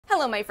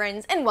Hello my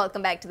friends and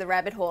welcome back to the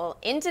rabbit hole.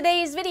 In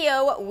today's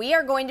video, we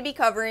are going to be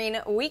covering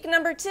week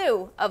number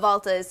 2 of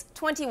Ulta's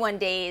 21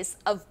 Days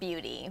of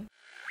Beauty.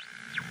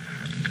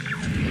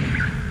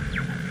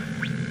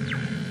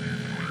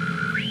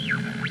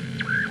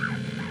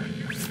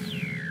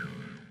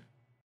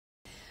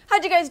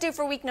 How'd you guys do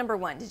for week number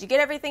 1? Did you get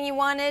everything you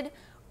wanted?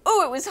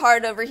 Oh, it was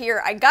hard over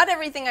here. I got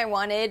everything I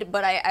wanted,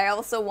 but I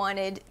also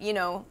wanted, you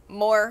know,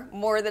 more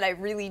that I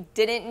really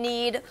didn't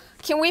need.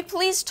 Can we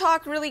please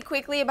talk really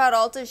quickly about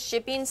Ulta's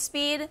shipping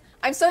speed?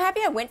 I'm so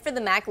happy I went for the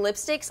MAC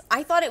lipsticks.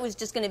 I thought it was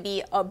just going to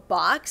be a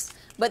box,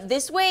 but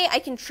this way I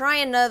can try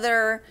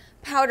another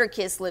Powder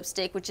Kiss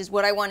lipstick, which is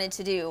what I wanted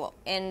to do,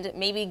 and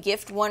maybe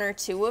gift 1 or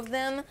 2 of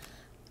them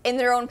in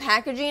their own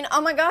packaging. Oh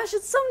my gosh,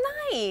 it's so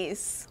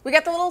nice. We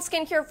got the little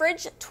skincare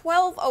fridge,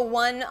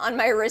 $12.01 on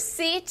my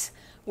receipt.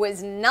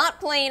 Was not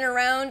playing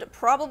around,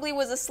 probably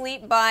was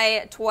asleep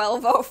by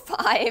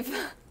 12:05.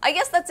 I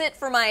guess that's it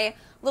for my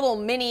little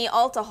mini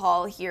Ulta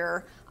haul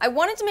here. I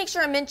wanted to make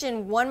sure I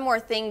mention one more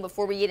thing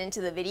before we get into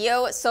the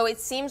video. So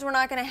it seems we're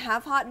not going to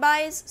have hot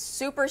buys.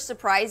 Super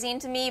surprising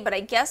to me, but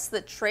I guess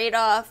the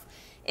trade-off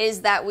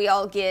is that we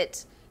all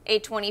get a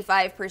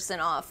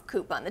 25% off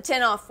coupon, the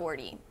 10 off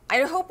 40.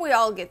 I hope we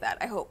all get that,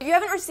 I hope. If you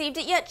haven't received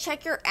it yet,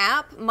 check your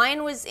app.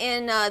 Mine was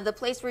in the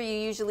place where you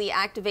usually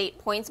activate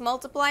points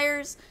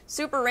multipliers.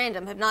 Super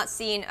random, have not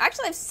seen,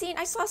 actually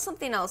I saw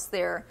something else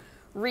there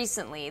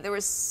recently. There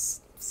was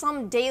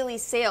some daily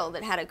sale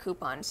that had a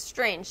coupon.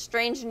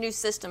 Strange new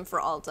system for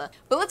Ulta.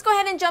 But let's go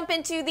ahead and jump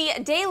into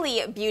the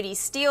daily beauty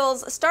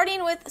steals,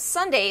 starting with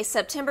Sunday,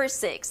 September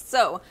 6th.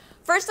 So,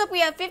 first up we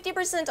have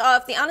 50%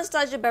 off the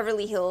Anastasia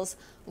Beverly Hills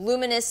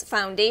Luminous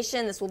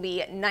Foundation. This will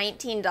be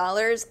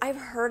 $19. I've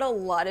heard a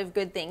lot of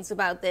good things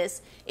about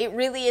this. It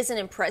really is an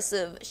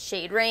impressive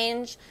shade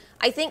range.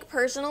 I think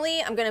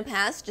personally I'm going to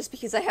pass just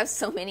because I have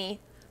so many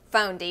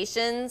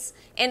foundations,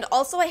 and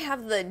also I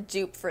have the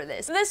dupe for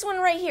this. This one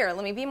right here,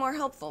 let me be more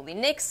helpful. The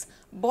NYX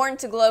Born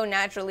to Glow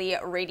Naturally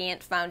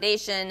Radiant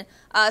Foundation.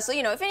 So,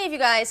 you know, if any of you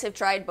guys have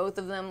tried both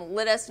of them,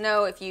 let us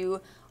know. If you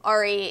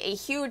are a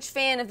huge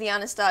fan of the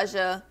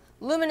Anastasia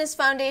Luminous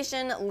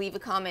Foundation, leave a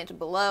comment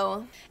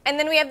below. And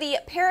then we have the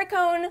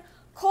Perricone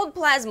Cold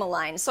Plasma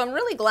line. So I'm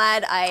really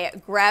glad I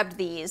grabbed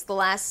these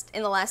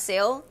in the last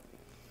sale.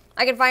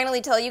 I can finally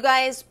tell you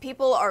guys,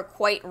 people are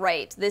quite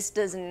right. This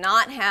does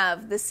not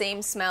have the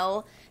same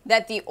smell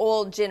that the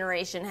old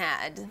generation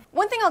had.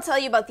 One thing I'll tell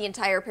you about the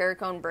entire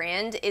Perricone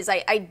brand is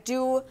I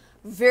do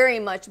very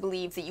much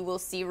believe that you will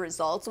see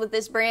results with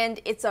this brand.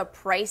 It's a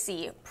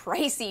pricey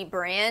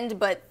brand,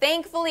 but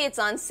thankfully it's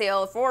on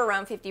sale for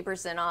around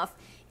 50% off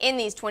in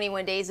these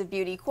 21 Days of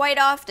Beauty quite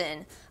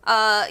often.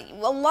 A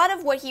lot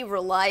of what he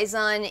relies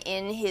on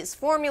in his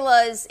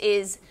formulas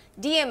is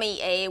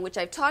DMEA, which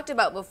I've talked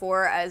about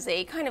before as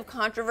a kind of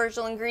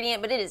controversial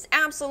ingredient, but it is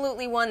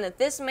absolutely one that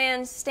this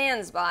man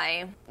stands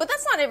by. But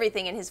that's not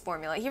everything in his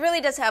formula. He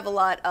really does have a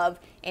lot of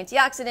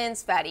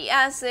antioxidants, fatty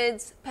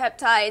acids,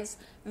 peptides,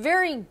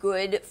 very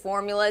good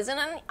formulas, and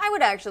I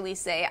would actually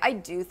say I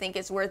do think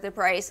it's worth the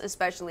price,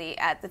 especially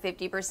at the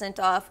 50%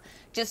 off.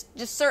 Just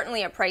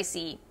certainly a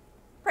pricey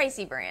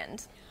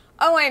brand.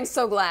 Oh, I am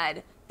so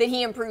glad that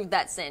he improved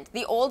that scent.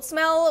 The old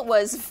smell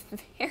was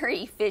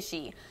very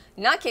fishy.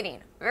 Not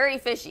kidding, very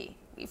fishy.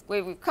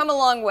 We've come a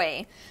long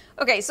way.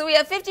 Okay, so we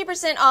have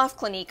 50% off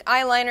Clinique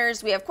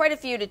eyeliners. We have quite a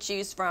few to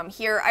choose from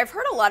here. I've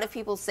heard a lot of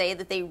people say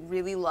that they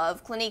really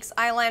love Clinique's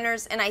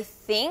eyeliners, and I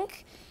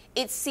think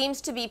it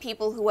seems to be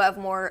people who have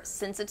more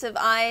sensitive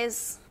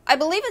eyes. I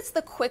believe it's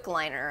the Quick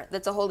Liner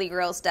that's a holy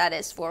grail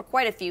status for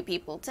quite a few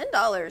people.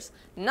 $10,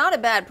 not a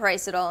bad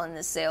price at all in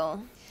this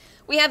sale.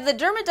 We have the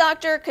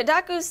DermaDoctor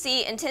Kadaku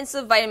C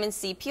Intensive Vitamin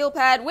C Peel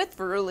Pad with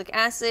ferulic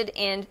acid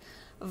and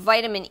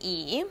vitamin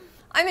E.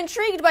 I'm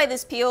intrigued by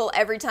this peel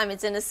every time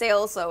it's in a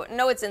sale, so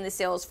know it's in the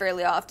sales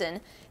fairly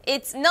often.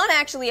 It's not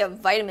actually a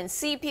vitamin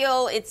C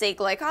peel, it's a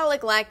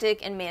glycolic,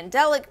 lactic, and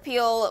mandelic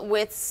peel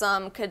with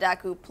some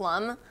Kadaku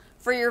plum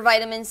for your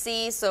vitamin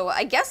C. So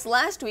I guess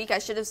last week I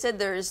should have said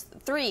there's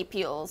 3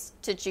 peels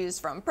to choose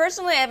from.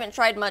 Personally, I haven't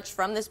tried much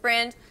from this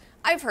brand.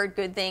 I've heard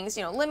good things.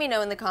 You know, let me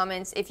know in the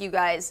comments if you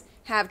guys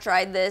have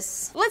tried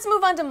this. Let's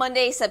move on to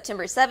Monday,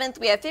 September 7th.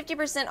 We have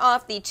 50%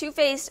 off the Too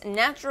Faced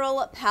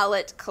Natural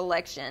Palette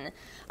Collection.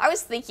 I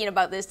was thinking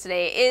about this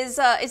today. Is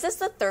this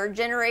the 3rd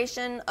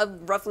generation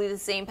of roughly the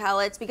same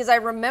palettes? Because I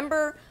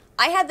remember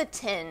I had the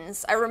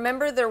 10s. I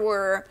remember there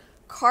were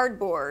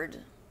cardboard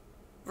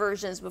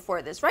versions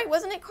before this, right?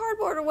 Wasn't it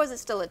cardboard or was it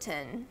still a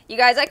 10? You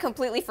guys, I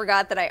completely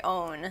forgot that I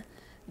own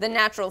the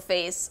Natural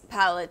Face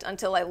palette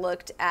until I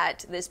looked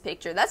at this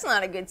picture. That's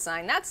not a good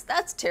sign.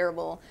 That's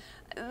terrible.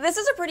 This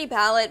is a pretty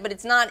palette, but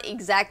it's not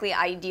exactly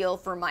ideal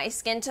for my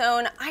skin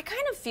tone. I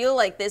kind of feel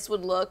like this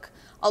would look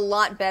a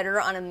lot better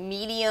on a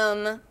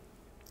medium,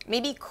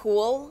 maybe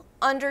cool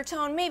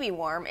undertone, maybe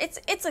warm.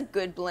 It's a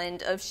good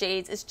blend of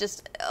shades. It's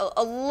just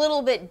a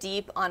little bit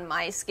deep on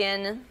my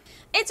skin.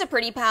 It's a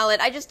pretty palette.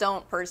 I just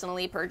don't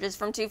personally purchase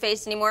from Too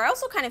Faced anymore. I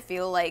also kind of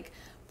feel like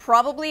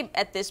probably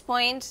at this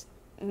point,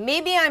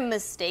 maybe I'm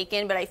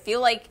mistaken, but I feel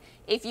like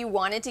if you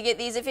wanted to get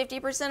these at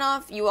 50%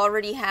 off, you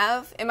already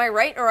have. Am I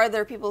right? Or are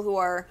there people who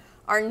are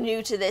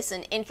new to this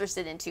and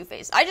interested in Too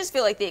Faced? I just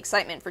feel like the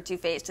excitement for Too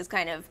Faced has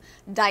kind of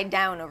died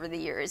down over the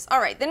years.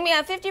 Alright, then we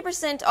have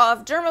 50%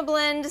 off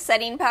Dermablend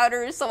setting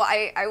powders. So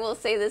I will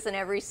say this in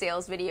every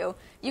sales video.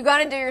 You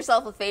gotta do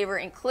yourself a favor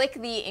and click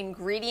the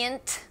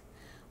ingredient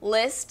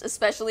list,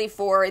 especially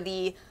for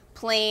the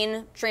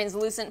plain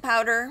translucent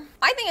powder.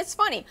 I think it's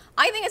funny.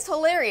 I think it's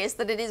hilarious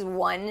that it is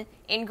one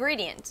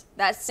ingredient.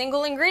 That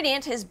single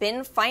ingredient has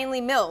been finely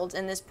milled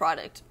in this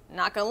product.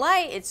 Not gonna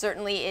lie, it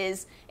certainly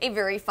is a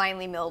very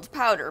finely milled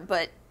powder,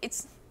 but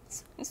it's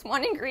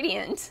one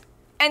ingredient.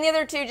 And the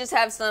other two just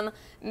have some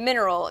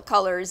mineral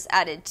colors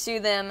added to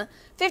them.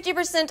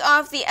 50%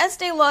 off the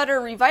Estee Lauder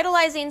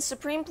Revitalizing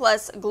Supreme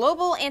Plus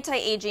Global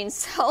Anti-Aging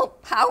Cell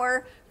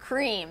Power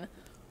Cream.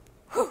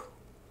 Whew.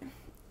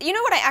 You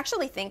know what, I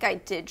actually think I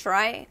did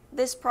try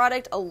this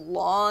product a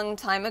long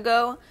time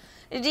ago.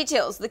 It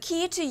details the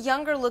key to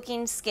younger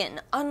looking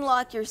skin.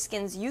 Unlock your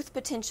skin's youth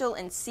potential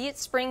and see it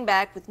spring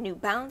back with new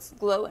bounce,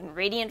 glow, and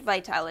radiant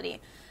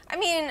vitality. I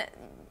mean,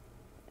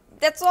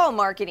 that's all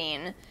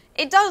marketing.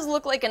 It does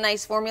look like a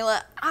nice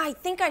formula. I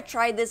think I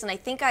tried this and I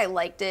think I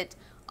liked it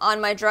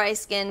on my dry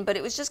skin, but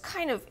it was just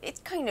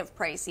it's kind of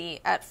pricey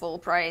at full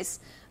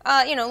price.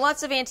 You know,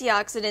 lots of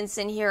antioxidants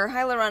in here,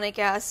 hyaluronic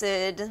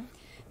acid.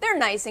 They're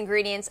nice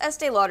ingredients.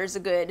 Estee Lauder's a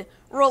good,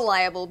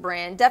 reliable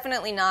brand.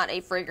 Definitely not a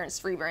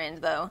fragrance-free brand,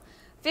 though.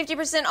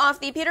 50%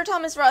 off the Peter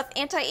Thomas Roth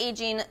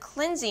Anti-Aging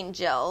Cleansing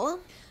Gel.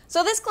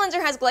 So this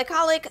cleanser has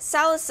glycolic,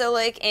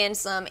 salicylic, and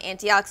some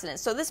antioxidants.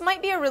 So this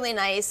might be a really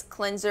nice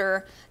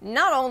cleanser,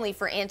 not only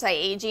for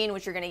anti-aging,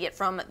 which you're going to get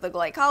from the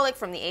glycolic,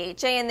 from the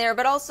AHA in there,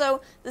 but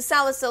also the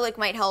salicylic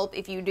might help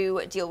if you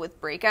do deal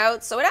with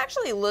breakouts. So it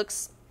actually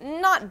looks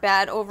not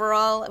bad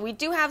overall. We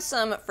do have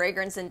some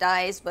fragrance and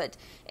dyes, but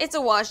it's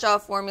a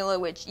wash-off formula,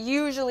 which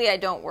usually I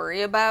don't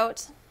worry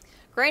about.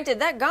 Granted,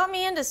 that got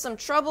me into some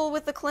trouble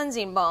with the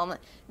cleansing balm,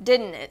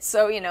 didn't it?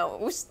 So, you know,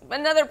 it was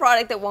another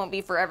product that won't be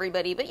for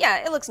everybody, but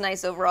yeah, it looks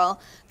nice overall.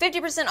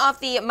 50%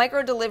 off the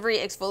Micro Delivery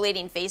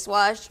Exfoliating Face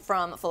Wash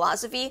from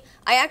Philosophy.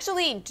 I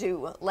actually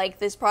do like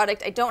this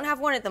product. I don't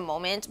have one at the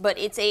moment, but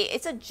it's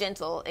a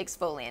gentle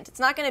exfoliant. It's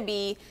not going to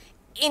be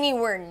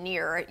anywhere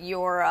near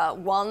your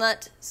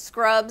walnut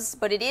scrubs,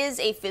 but it is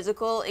a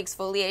physical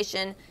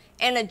exfoliation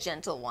and a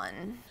gentle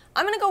one.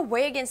 I'm going to go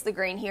way against the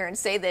grain here and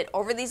say that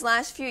over these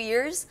last few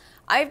years,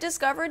 I've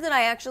discovered that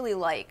I actually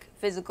like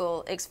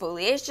physical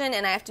exfoliation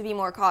and I have to be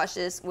more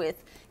cautious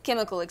with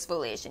chemical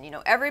exfoliation. You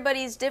know,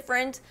 everybody's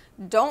different.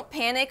 Don't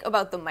panic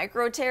about the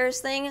micro tears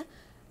thing.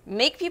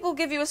 Make people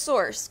give you a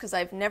source, because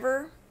I've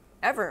never,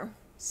 ever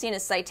seen a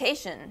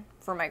citation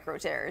for micro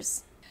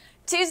tears.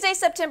 Tuesday,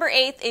 September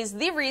 8th is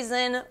the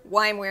reason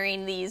why I'm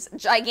wearing these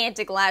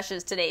gigantic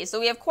lashes today. So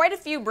we have quite a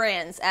few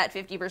brands at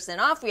 50%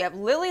 off. We have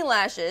Lily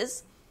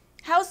Lashes,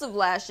 House of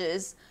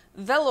Lashes,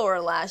 Velour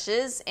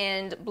Lashes,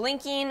 and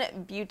Blinking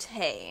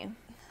Beauté.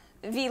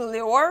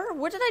 Velour?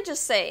 What did I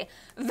just say?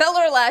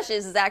 Velour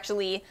Lashes is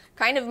actually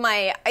kind of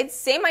I'd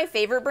say my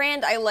favorite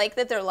brand. I like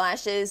that their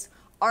lashes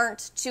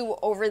aren't too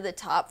over the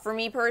top for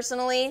me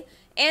personally.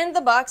 And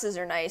the boxes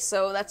are nice,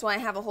 so that's why I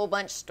have a whole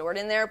bunch stored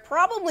in there.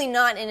 Probably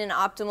not in an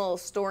optimal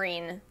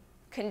storing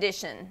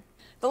condition.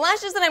 The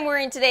lashes that I'm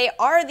wearing today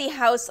are the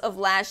House of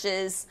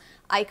Lashes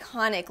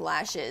Iconic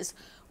Lashes,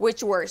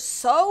 which were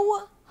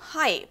so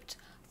hyped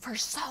for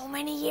so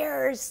many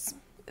years.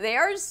 They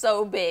are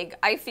so big.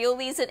 I feel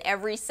these at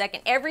every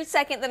second. Every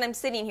second that I'm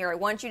sitting here, I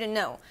want you to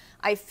know,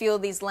 I feel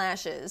these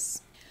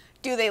lashes.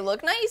 Do they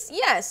look nice?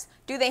 Yes.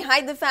 Do they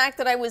hide the fact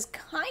that I was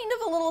kind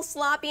of a little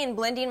sloppy in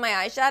blending my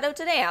eyeshadow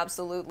today?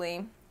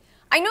 Absolutely.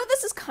 I know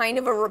this is kind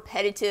of a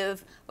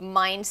repetitive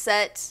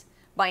mindset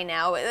by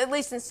now, at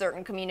least in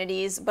certain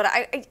communities, but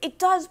it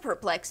does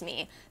perplex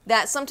me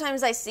that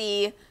sometimes I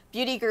see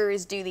beauty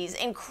gurus do these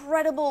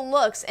incredible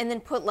looks and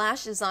then put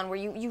lashes on where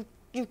you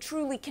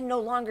truly can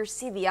no longer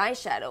see the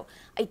eyeshadow.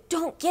 I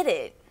don't get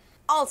it.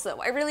 Also,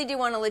 I really do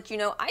want to let you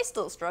know I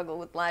still struggle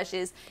with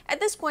lashes. At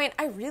this point,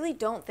 I really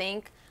don't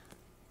think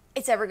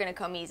it's ever going to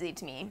come easy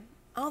to me.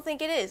 I don't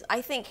think it is.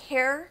 I think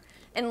hair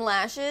and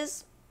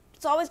lashes,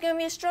 it's always going to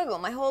be a struggle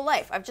my whole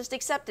life. I've just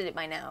accepted it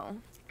by now.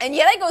 And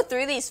yet I go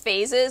through these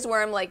phases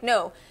where I'm like,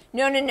 no.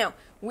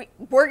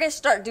 We're going to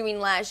start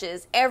doing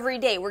lashes every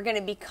day. We're going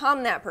to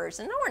become that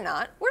person. No, we're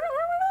not. We're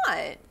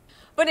not.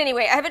 But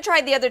anyway, I haven't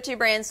tried the other two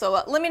brands,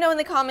 so let me know in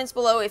the comments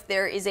below if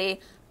there is a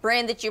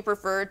brand that you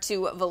prefer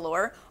to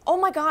Velour. Oh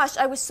my gosh,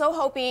 I was so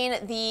hoping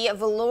the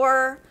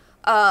Velour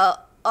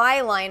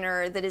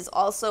eyeliner that is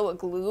also a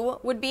glue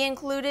would be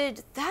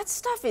included. That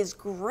stuff is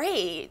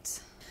great.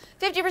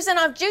 50%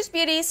 off Juice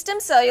Beauty Stem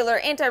Cellular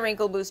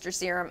Anti-Wrinkle Booster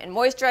Serum and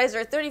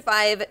Moisturizer,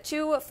 $35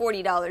 to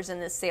 $40 in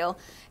this sale.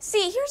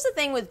 See, here's the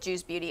thing with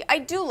Juice Beauty. I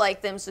do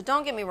like them, so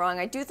don't get me wrong.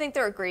 I do think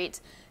they're a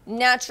great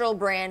natural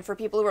brand for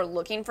people who are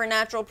looking for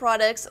natural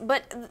products,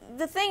 but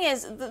the thing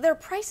is, their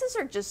prices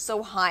are just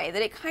so high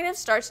that it kind of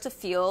starts to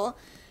feel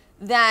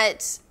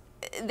that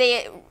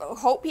they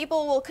hope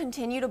people will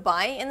continue to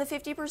buy in the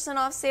 50%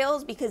 off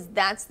sales because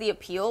that's the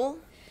appeal.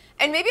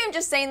 And maybe I'm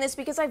just saying this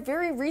because I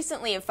very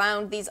recently have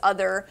found these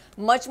other,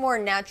 much more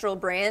natural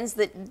brands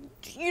that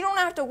you don't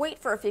have to wait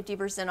for a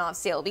 50% off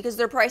sale because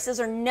their prices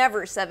are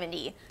never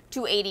 $70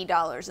 to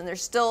 $80 and they're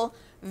still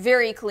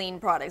very clean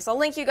products. I'll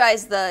link you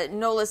guys the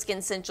Nola Skin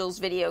Essentials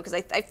video because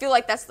I feel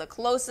like that's the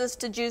closest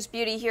to Juice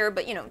Beauty here,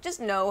 but you know, just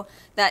know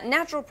that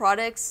natural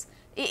products,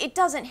 it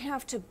doesn't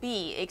have to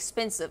be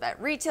expensive at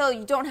retail.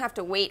 You don't have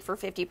to wait for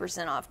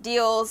 50% off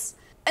deals.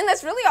 And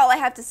that's really all I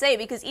have to say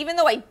because even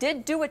though I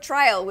did do a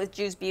trial with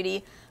Juice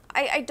Beauty,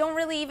 I don't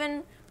really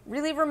even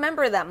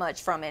remember that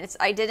much from it.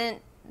 I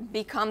didn't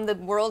become the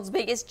world's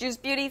biggest Juice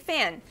Beauty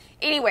fan.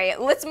 Anyway,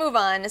 let's move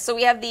on. So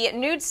we have the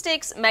Nude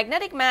Sticks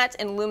Magnetic Matte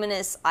and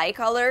Luminous Eye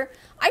Color.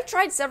 I've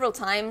tried several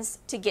times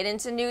to get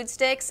into nude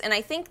sticks, and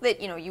I think that,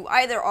 you know, you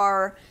either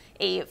are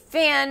a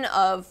fan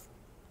of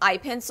eye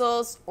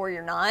pencils or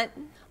you're not.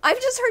 I've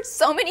just heard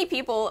so many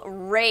people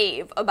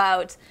rave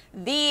about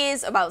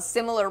these, about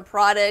similar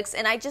products,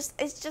 and it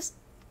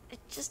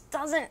just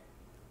doesn't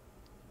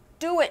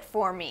do it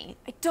for me.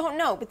 I don't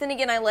know, but then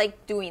again, I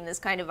like doing this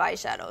kind of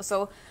eyeshadow,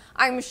 so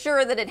I'm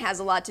sure that it has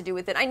a lot to do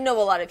with it. I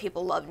know a lot of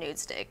people love nude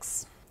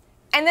sticks.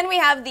 And then we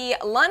have the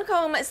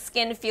Lancome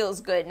Skin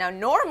Feels Good. Now,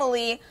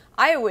 normally,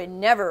 I would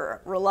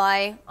never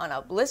rely on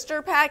a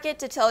blister packet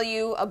to tell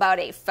you about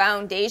a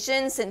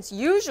foundation, since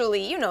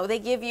usually, you know, they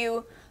give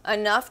you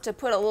enough to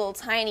put a little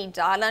tiny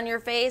dot on your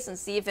face and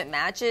see if it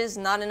matches,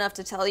 not enough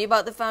to tell you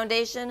about the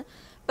foundation.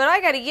 But I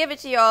gotta give it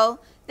to y'all,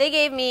 they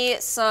gave me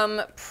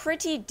some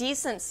pretty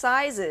decent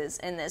sizes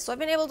in this, so I've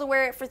been able to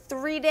wear it for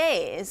 3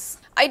 days.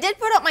 I did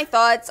put up my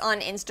thoughts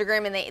on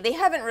Instagram and they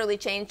haven't really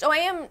changed. Oh,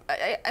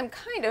 I'm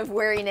kind of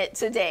wearing it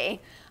today.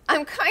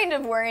 I'm kind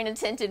of wearing a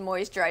tinted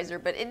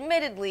moisturizer, but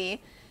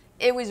admittedly,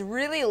 it was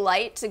really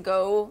light to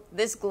go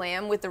this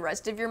glam with the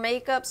rest of your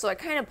makeup, so I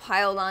kind of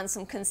piled on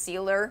some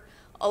concealer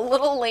a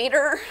little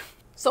later.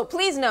 So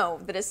please know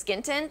that a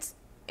skin tint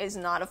is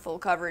not a full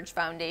coverage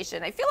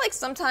foundation. I feel like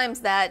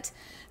sometimes that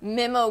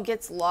memo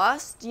gets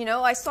lost. You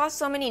know, I saw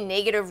so many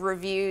negative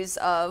reviews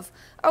of,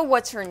 oh,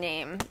 what's her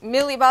name?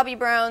 Millie Bobby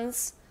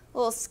Brown's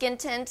little skin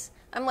tint.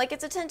 I'm like,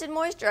 it's a tinted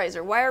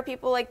moisturizer. Why are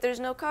people like, there's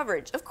no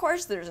coverage? Of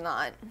course there's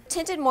not.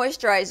 Tinted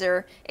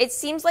moisturizer, it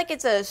seems like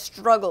it's a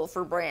struggle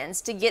for brands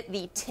to get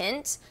the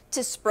tint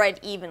to spread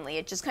evenly.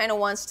 It just kind of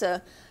wants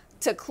to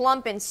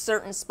clump in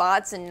certain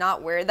spots and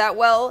not wear that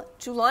well.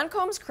 To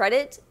Lancome's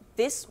credit,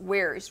 this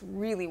wears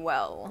really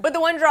well. But the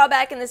one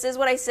drawback, and this is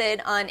what I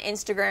said on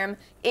Instagram,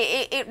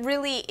 it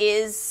really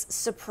is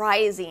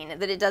surprising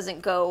that it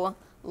doesn't go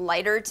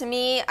lighter to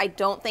me. I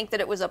don't think that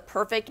it was a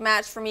perfect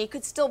match for me.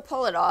 Could still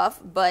pull it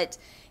off, but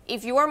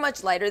if you are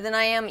much lighter than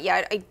I am,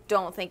 yeah, I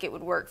don't think it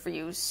would work for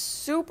you.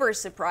 Super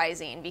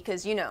surprising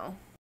because, you know,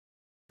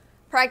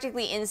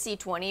 practically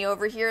NC20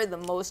 over here, the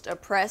most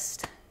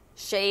oppressed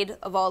shade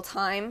of all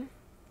time.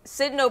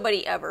 Said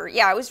nobody ever.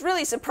 Yeah, I was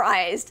really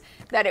surprised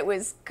that it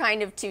was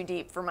kind of too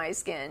deep for my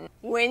skin.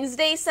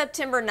 Wednesday,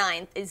 September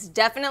 9th is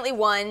definitely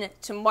one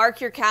to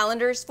mark your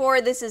calendars for.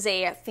 This is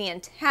a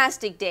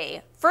fantastic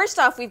day. First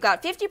off, we've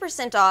got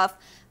 50% off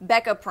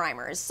Becca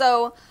primers.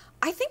 So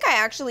I think I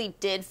actually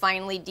did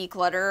finally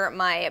declutter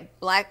my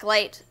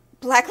backlight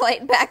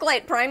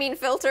priming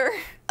filter.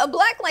 A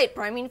blacklight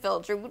priming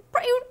filter would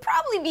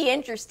probably be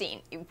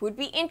interesting. It would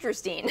be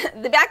interesting.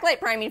 The backlight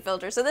priming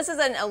filter. So this is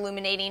an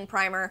illuminating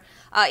primer.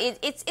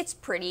 It's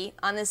pretty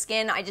on the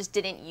skin. I just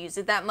didn't use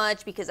it that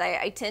much because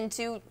I tend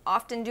to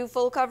often do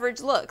full coverage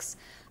looks.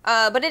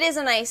 But it is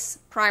a nice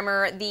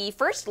primer. The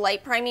first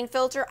light priming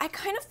filter, I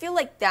kind of feel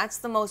like that's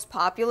the most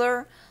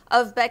popular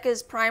of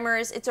Becca's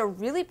primers. It's a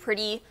really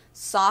pretty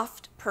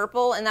soft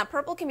purple, and that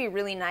purple can be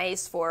really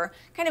nice for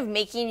kind of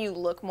making you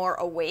look more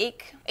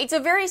awake. It's a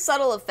very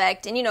subtle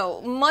effect, and you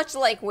know, much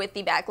like with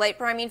the backlight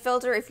priming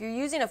filter, if you're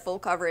using a full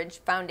coverage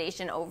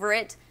foundation over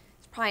it,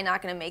 it's probably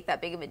not going to make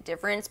that big of a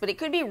difference, but it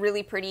could be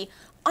really pretty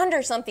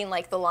under something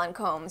like the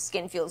Lancome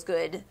Skin Feels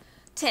Good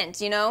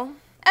tint, you know?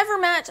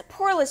 Evermatte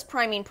Poreless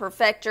Priming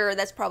Perfector,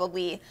 that's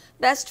probably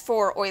best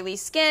for oily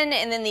skin.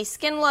 And then the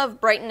Skin Love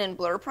Brighten and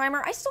Blur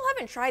Primer. I still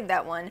haven't tried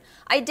that one.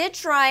 I did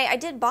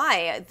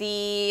buy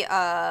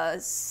the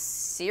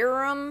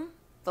serum,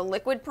 the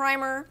liquid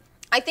primer.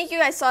 I think you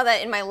guys saw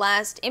that in my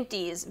last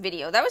Empties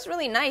video. That was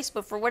really nice,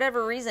 but for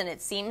whatever reason,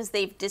 it seems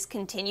they've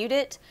discontinued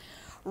it.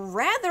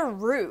 Rather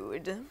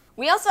rude.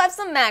 We also have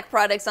some MAC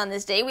products on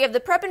this day. We have the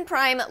Prep and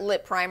Prime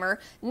Lip Primer.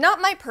 Not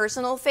my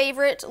personal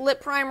favorite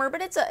lip primer,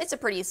 but it's a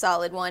pretty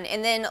solid one.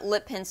 And then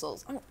lip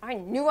pencils. I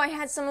knew I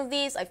had some of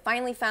these. I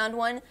finally found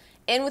one.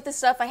 And with the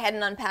stuff I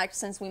hadn't unpacked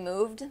since we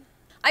moved.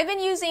 I've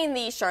been using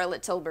the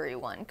Charlotte Tilbury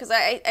one because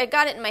I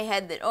got it in my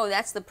head that, oh,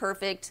 that's the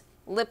perfect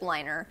lip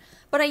liner.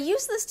 But I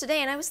used this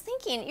today and I was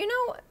thinking, you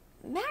know,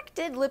 MAC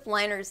did lip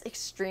liners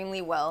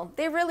extremely well.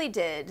 They really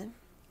did.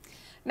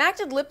 MAC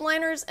did lip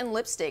liners and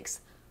lipsticks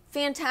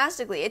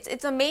fantastically.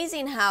 It's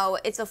amazing how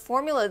it's a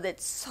formula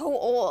that's so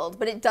old,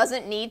 but it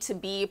doesn't need to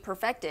be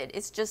perfected.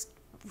 It's just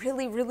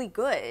really, really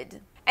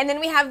good. And then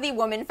we have the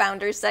Woman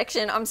Founders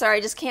section. I'm sorry,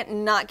 I just can't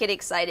not get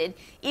excited,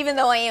 even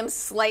though I am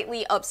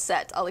slightly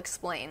upset. I'll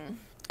explain.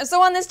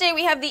 So on this day,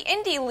 we have the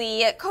Indie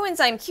Lee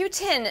Coenzyme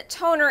Q10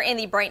 Toner and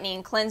the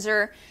Brightening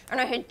Cleanser,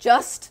 and I had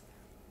just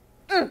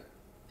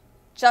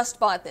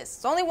bought this.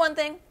 It's only one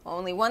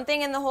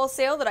thing in the whole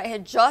sale that I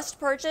had just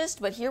purchased,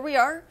 but here we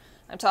are.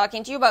 I'm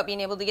talking to you about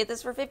being able to get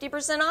this for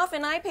 50% off,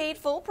 and I paid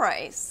full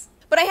price.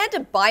 But I had to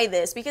buy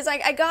this because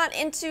I got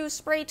into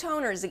spray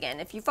toners again.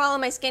 If you follow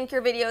my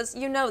skincare videos,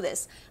 you know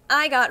this.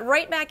 I got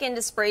right back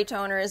into spray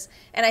toners,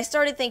 and I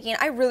started thinking,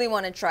 I really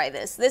want to try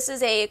this. This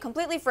is a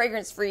completely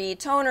fragrance-free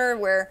toner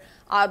where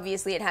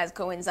obviously it has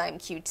coenzyme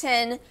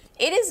Q10.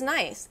 It is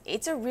nice.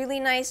 It's a really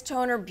nice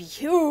toner.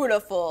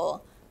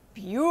 Beautiful.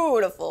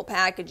 Beautiful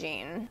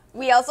packaging.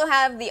 We also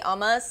have the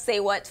Uoma Say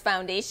What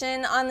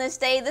foundation on this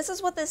day. This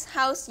is what this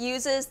house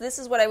uses. This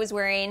is what I was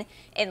wearing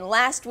in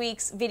last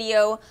week's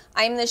video.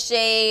 I'm the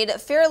shade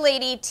Fair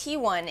Lady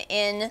T1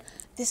 in.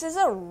 This is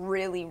a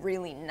really,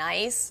 really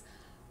nice,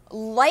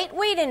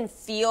 lightweight in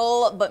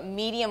feel, but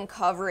medium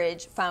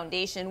coverage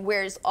foundation.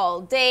 Wears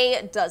all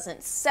day,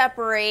 doesn't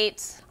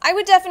separate. I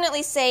would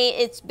definitely say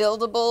it's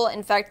buildable.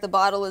 In fact, the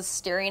bottle is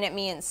staring at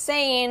me and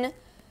saying,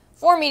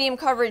 for medium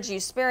coverage,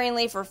 use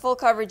sparingly. For full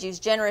coverage, use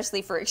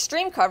generously. For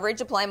extreme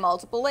coverage, apply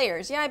multiple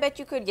layers. Yeah, I bet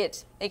you could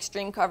get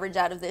extreme coverage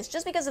out of this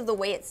just because of the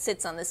way it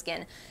sits on the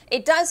skin.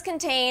 It does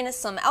contain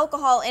some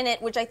alcohol in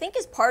it, which I think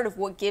is part of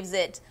what gives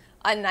it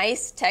a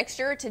nice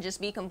texture, to just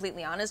be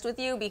completely honest with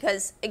you,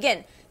 because,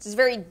 again, this is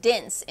very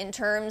dense in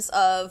terms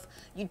of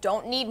you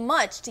don't need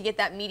much to get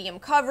that medium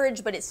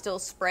coverage, but it still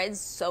spreads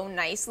so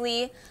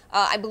nicely.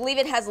 I believe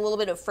it has a little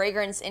bit of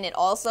fragrance in it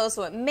also,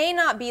 so it may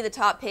not be the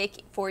top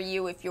pick for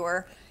you if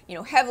you're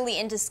heavily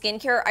into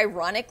skincare.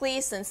 Ironically,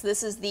 since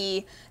this is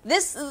the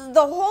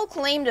whole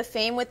claim to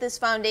fame with this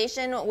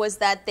foundation was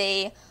that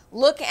they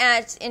look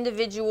at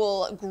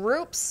individual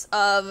groups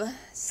of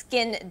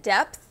skin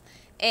depth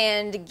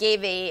and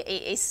gave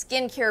a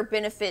skincare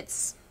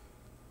benefits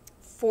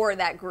for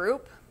that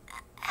group.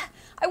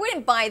 I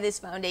wouldn't buy this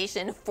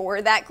foundation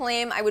for that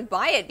claim. I would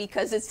buy it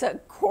because it's a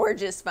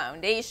gorgeous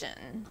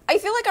foundation. I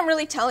feel like I'm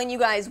really telling you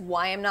guys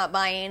why I'm not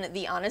buying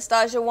the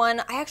Anastasia one.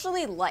 I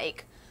actually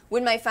like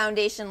when my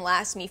foundation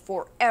lasts me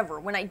forever,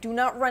 when I do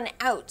not run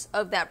out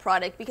of that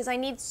product because I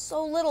need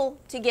so little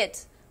to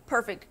get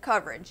perfect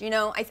coverage.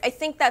 I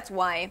think that's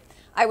why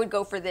I would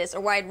go for this, or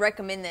why I'd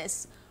recommend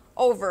this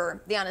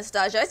over the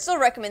Anastasia. I'd still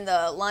recommend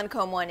the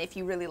Lancome one if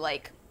you really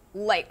like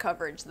light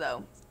coverage,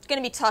 though. It's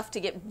going to be tough to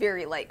get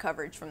very light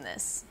coverage from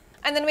this.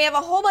 And then we have a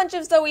whole bunch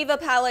of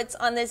Zoeva palettes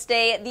on this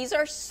day. These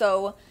are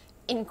so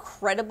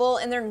incredible,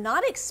 and they're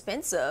not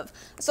expensive.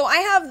 So I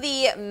have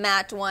the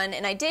matte one,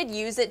 and I did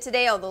use it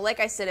today, although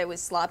like I said, it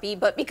was sloppy,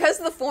 but because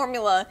the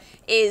formula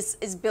is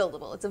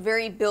buildable, it's a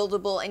very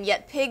buildable and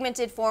yet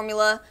pigmented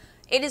formula,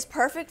 it is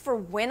perfect for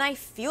when I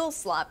feel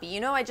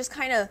sloppy. I just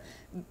kind of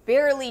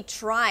barely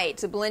try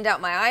to blend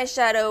out my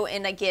eyeshadow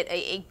and I get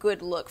a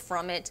good look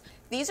from it.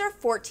 These are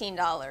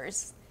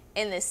 $14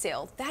 in this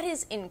sale. That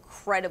is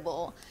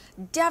incredible.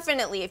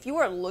 Definitely, if you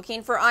are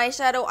looking for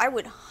eyeshadow, I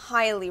would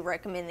highly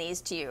recommend these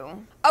to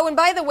you. Oh, and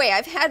by the way,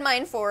 I've had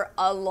mine for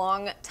a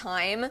long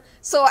time.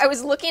 So I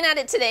was looking at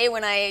it today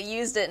when I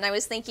used it, and I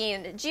was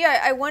thinking, gee,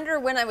 I wonder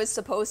when I was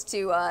supposed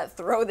to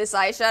throw this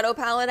eyeshadow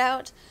palette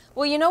out.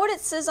 Well, you know what it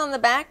says on the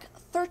back?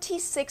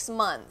 36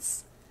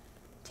 months.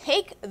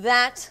 Take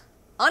that,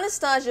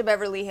 Anastasia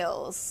Beverly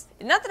Hills.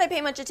 Not that I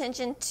pay much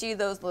attention to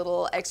those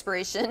little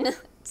expiration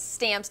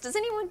stamps. Does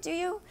anyone, do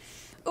you?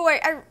 Oh,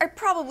 I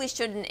probably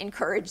shouldn't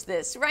encourage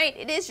this, right?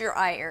 It is your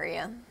eye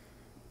area.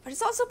 But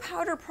it's also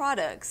powder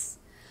products.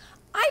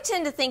 I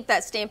tend to think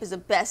that stamp is a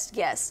best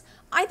guess.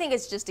 I think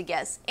it's just a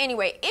guess.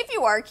 Anyway, if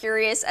you are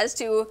curious as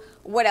to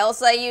what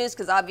else I use,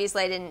 because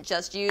obviously I didn't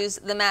just use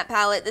the matte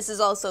palette, this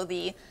is also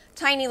the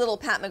tiny little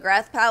Pat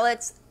McGrath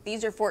palettes.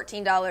 These are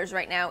 $14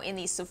 right now in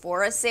the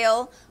Sephora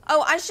sale.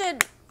 Oh,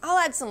 I'll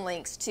add some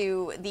links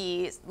to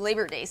the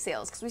Labor Day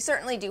sales, because we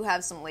certainly do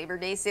have some Labor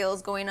Day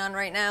sales going on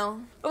right now.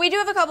 But we do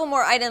have a couple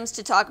more items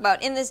to talk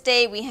about in this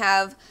day. We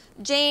have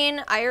Jane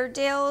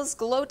Iredale's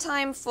Glow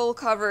Time Full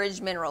Coverage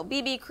Mineral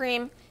BB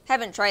Cream.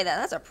 Haven't tried that.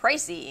 That's a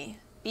pricey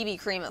BB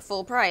cream at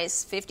full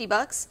price, 50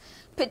 bucks.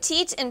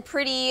 Petite and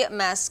Pretty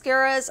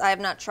Mascaras. I have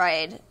not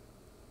tried.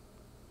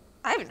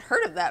 I haven't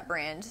heard of that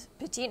brand.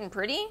 Petite and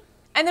Pretty?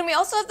 And then we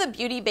also have the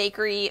Beauty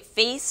Bakery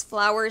Face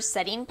Flower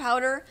Setting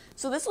Powder.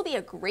 So this will be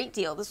a great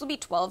deal. This will be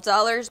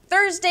 $12.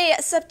 Thursday,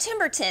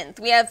 September 10th,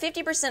 we have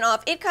 50%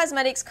 off IT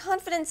Cosmetics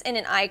Confidence in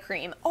an Eye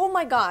Cream. Oh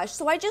my gosh,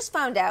 so I just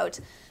found out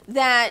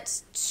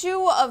that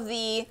two of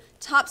the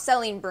top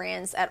selling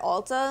brands at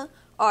Ulta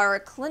are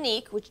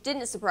Clinique, which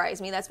didn't surprise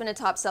me, that's been a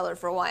top seller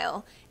for a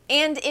while,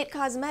 and IT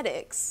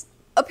Cosmetics.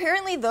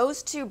 Apparently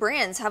those two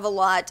brands have a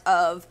lot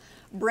of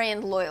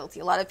brand loyalty,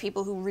 a lot of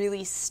people who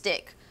really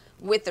stick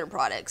with their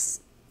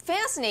products.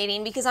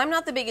 Fascinating, because I'm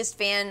not the biggest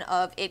fan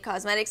of IT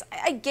Cosmetics.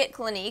 I get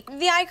Clinique.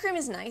 The eye cream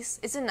is nice.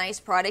 It's a nice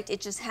product.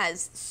 It just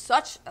has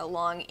such a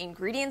long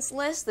ingredients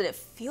list that it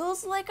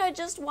feels like I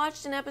just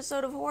watched an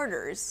episode of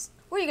Hoarders.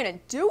 What are you gonna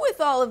do with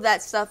all of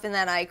that stuff in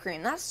that eye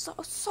cream? That's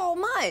so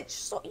much.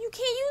 So you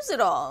can't use it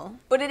all.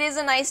 But it is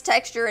a nice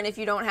texture, and if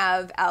you don't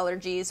have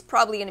allergies,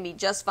 probably gonna be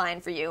just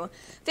fine for you.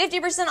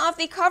 50% off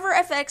the Cover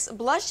FX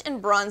Blush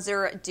and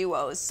Bronzer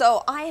Duos.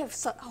 So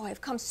I've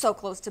come so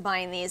close to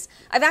buying these.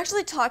 I've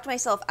actually talked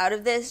myself out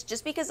of this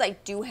just because I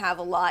do have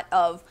a lot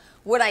of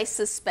what I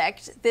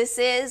suspect this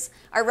is.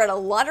 I read a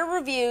lot of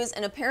reviews,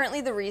 and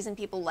apparently the reason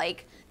people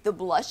like the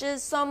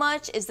blushes so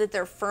much is that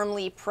they're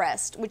firmly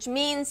pressed, which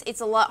means it's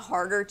a lot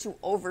harder to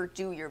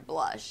overdo your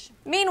blush.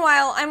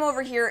 Meanwhile, I'm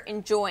over here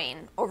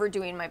enjoying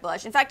overdoing my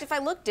blush. In fact, if I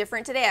look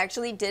different today, I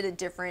actually did a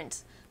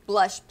different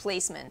blush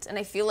placement, and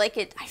I feel like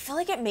it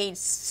made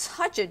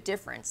such a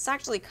difference. It's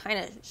actually kind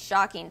of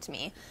shocking to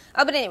me.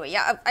 But anyway,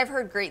 yeah, I've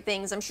heard great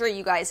things. I'm sure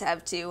you guys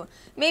have too.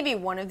 Maybe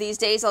one of these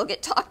days I'll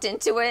get talked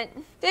into it.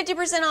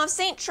 50% off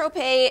Saint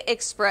Tropez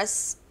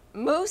Express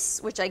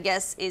Mousse, which I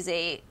guess is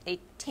a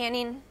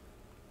tanning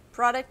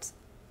product.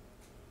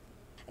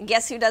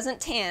 Guess who doesn't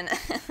tan?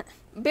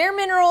 Bare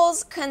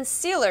Minerals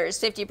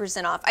Concealers,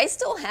 50% off. I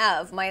still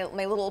have my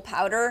little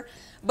powder,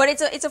 but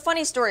it's a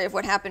funny story of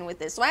what happened with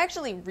this. So I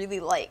actually really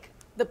like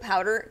the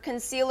powder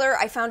concealer.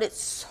 I found it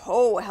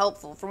so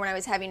helpful for when I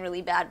was having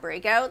really bad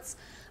breakouts.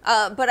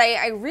 But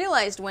I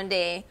realized one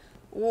day,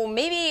 well,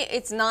 maybe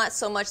it's not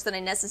so much that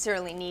I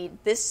necessarily need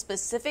this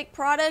specific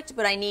product,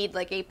 but I need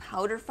like a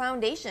powder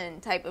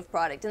foundation type of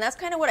product, and that's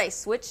kind of what I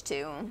switched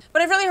to.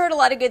 But I've really heard a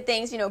lot of good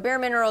things. You know, Bare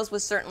Minerals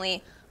was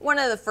certainly one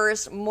of the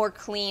first more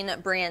clean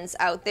brands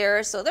out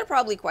there, so they're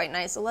probably quite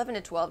nice. $11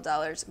 to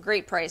 $12,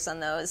 great price on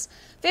those.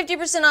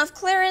 50% off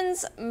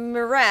Clarins,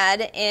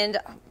 Murad, and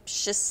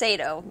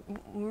Shiseido.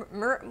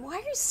 Why are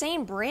you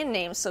saying brand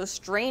names so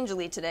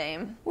strangely today?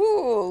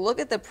 Ooh, look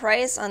at the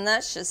price on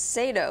that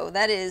Shiseido.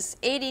 That is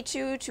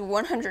 $82 to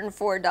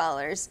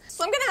 $104.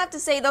 So I'm gonna have to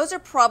say those are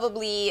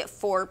probably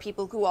for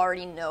people who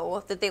already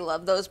know that they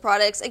love those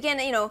products. Again,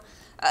 you know,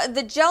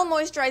 the gel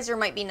moisturizer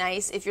might be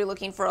nice if you're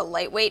looking for a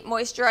lightweight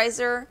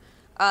moisturizer.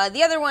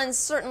 The other ones,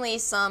 certainly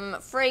some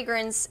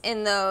fragrance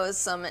in those,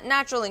 some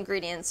natural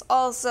ingredients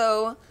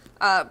also.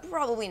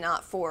 Probably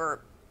not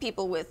for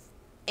people with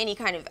any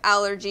kind of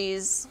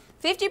allergies.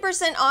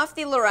 50% off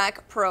the Lorac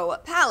Pro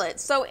palette.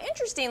 So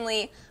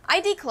interestingly,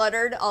 I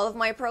decluttered all of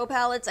my Pro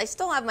palettes. I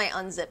still have my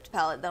unzipped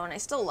palette though, and I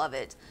still love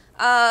it.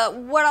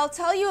 What I'll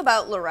tell you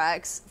about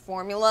Lorac's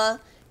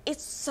formula,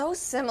 it's so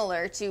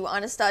similar to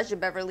Anastasia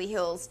Beverly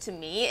Hills to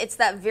me. It's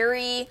that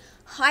very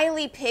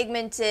highly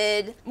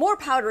pigmented, more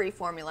powdery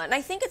formula, and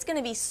I think it's going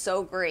to be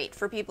so great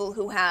for people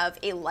who have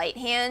a light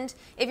hand.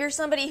 If you're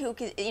somebody who,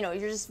 you know,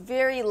 you're just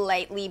very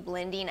lightly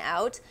blending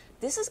out,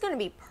 this is going to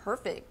be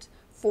perfect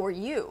for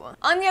you.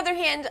 On the other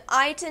hand,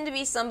 I tend to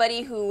be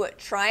somebody who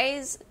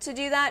tries to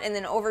do that, and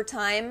then over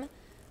time,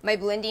 my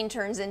blending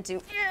turns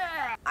into,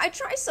 I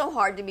try so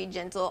hard to be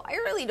gentle, I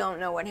really don't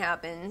know what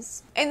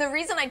happens. And the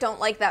reason I don't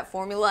like that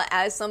formula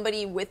as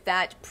somebody with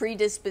that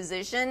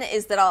predisposition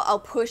is that I'll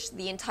push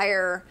the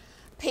entire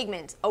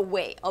pigment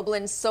away. I'll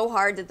blend so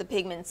hard that the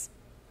pigment's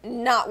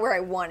not where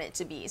I want it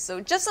to be. So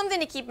just something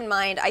to keep in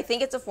mind. I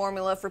think it's a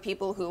formula for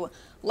people who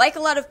like a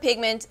lot of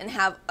pigment and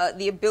have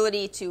the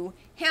ability to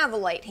have a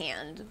light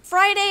hand.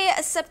 Friday,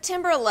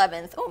 September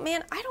 11th. Oh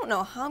man, I don't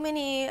know how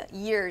many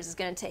years it's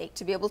going to take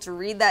to be able to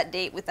read that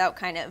date without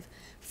kind of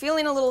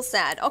feeling a little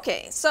sad.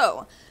 Okay,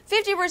 so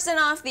 50%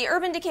 off the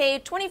Urban Decay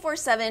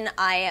 24/7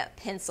 eye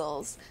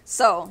pencils.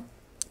 So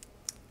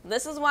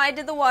this is why I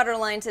did the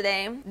waterline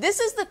today. This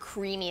is the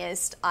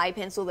creamiest eye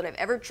pencil that I've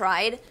ever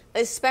tried,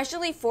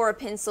 especially for a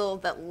pencil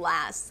that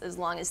lasts as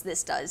long as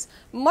this does.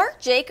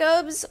 Marc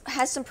Jacobs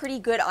has some pretty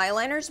good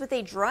eyeliners, but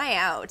they dry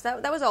out.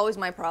 That was always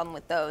my problem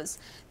with those.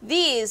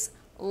 These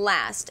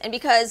last, and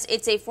because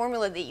it's a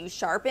formula that you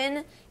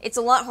sharpen, it's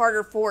a lot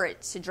harder for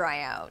it to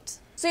dry out.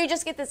 So you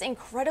just get this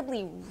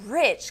incredibly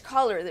rich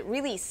color that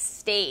really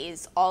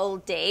stays all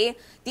day.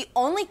 The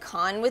only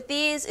con with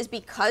these is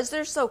because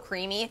they're so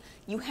creamy,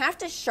 you have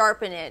to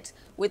sharpen it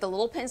with a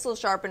little pencil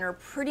sharpener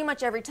pretty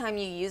much every time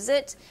you use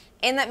it,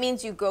 and that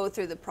means you go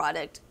through the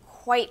product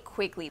quite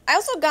quickly. I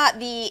also got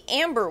the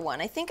amber one.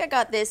 I think I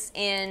got this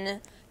in,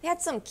 they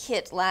had some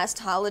kit last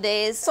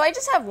holidays. So I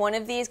just have one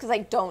of these because I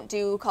don't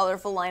do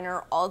colorful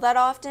liner all that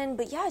often,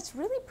 but yeah, it's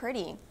really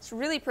pretty. It's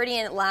really pretty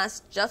and it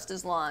lasts just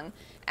as long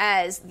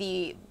as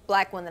the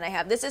black one that I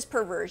have. This is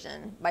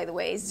Perversion, by the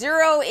way.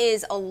 0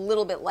 is a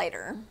little bit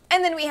lighter.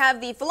 And then we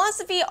have the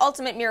Philosophy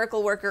Ultimate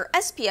Miracle Worker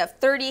SPF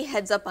 30.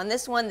 Heads up on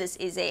this one. This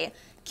is a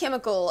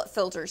chemical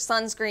filter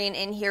sunscreen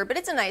in here, but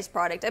it's a nice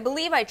product. I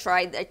believe I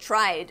tried to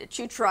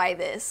try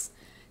this.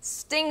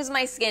 Stings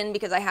my skin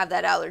because I have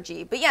that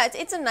allergy. But yeah,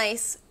 it's a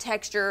nice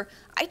texture.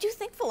 I do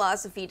think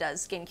Philosophy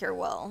does skincare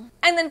well.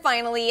 And then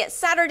finally,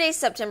 Saturday,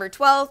 September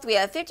 12th, we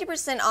have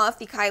 50% off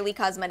the Kylie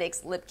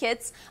Cosmetics lip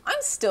kits. I'm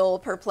still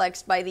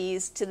perplexed by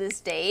these to this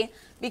day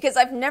because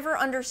I've never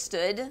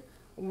understood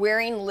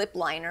wearing lip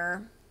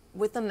liner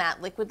with a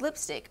matte liquid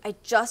lipstick. I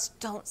just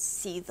don't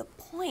see the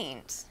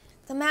point.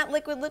 the matte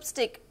liquid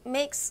lipstick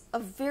makes a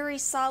very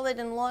solid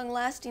and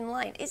long-lasting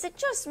line. Is it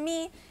just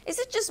me? Is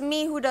it just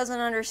me who doesn't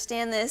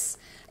understand this?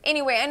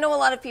 Anyway, I know a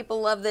lot of people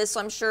love this, so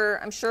I'm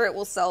sure it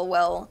will sell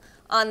well.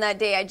 On that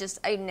day,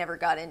 I never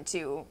got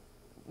into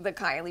the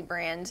Kylie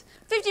brand.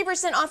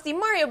 50% off the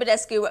Mario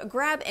Badescu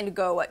Grab and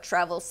Go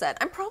travel set.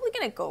 I'm probably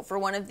gonna go for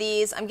one of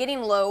these. I'm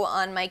getting low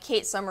on my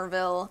Kate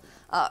Somerville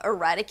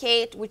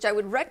Eradicate, which I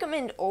would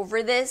recommend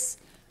over this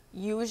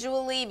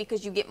usually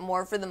because you get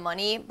more for the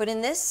money, but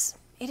in this,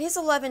 it is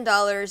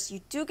 $11. You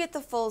do get the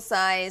full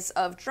size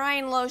of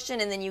drying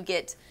lotion, and then you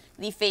get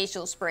the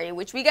facial spray,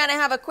 which we gotta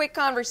have a quick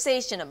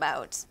conversation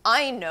about.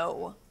 I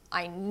know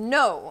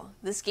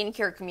the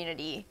skincare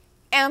community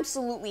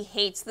absolutely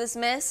hates this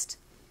mist.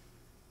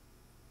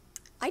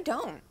 I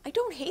don't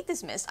hate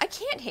this mist. I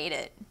can't hate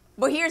it.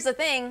 But here's the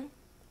thing.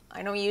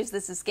 I don't use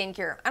this as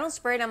skincare. I don't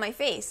spray it on my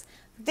face.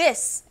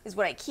 This is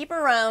what I keep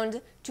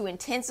around to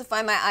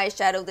intensify my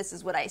eyeshadow. This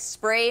is what I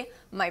spray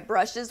my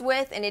brushes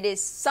with, and it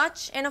is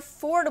such an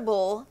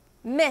affordable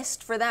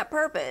mist for that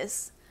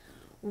purpose.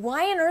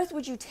 Why on earth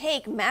would you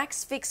take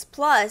Max Fix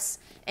Plus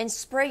and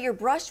spray your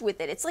brush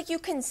with it? It's like you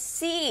can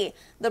see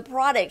the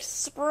product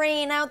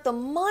spraying out the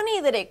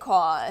money that it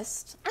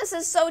cost. This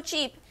is so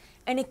cheap,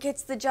 and it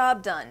gets the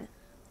job done.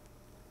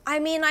 I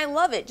mean, I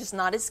love it, just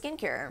not as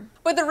skincare.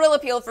 But the real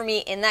appeal for me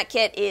in that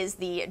kit is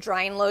the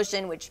drying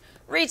lotion, which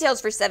retails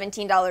for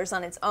 $17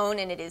 on its own,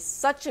 and it is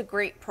such a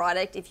great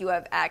product if you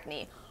have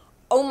acne.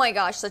 Oh my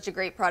gosh, such a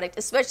great product,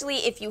 especially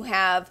if you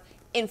have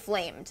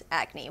inflamed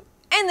acne.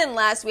 And then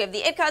last, we have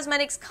the IT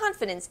Cosmetics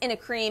Confidence in a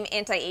Cream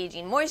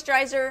Anti-Aging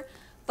Moisturizer.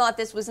 Thought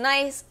this was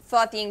nice,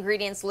 thought the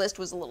ingredients list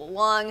was a little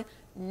long.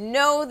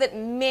 Know that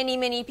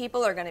many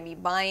people are gonna be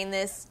buying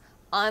this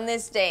on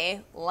this day.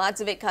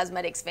 Lots of IT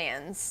Cosmetics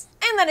fans.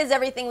 And that is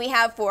everything we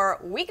have for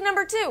week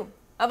number 2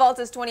 of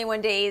Ulta's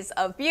 21 Days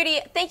of Beauty.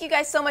 Thank you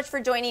guys so much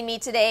for joining me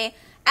today.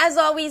 As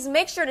always,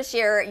 make sure to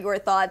share your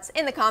thoughts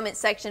in the comment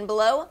section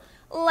below.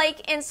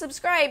 Like and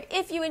subscribe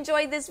if you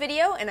enjoyed this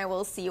video, and I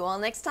will see you all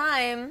next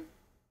time.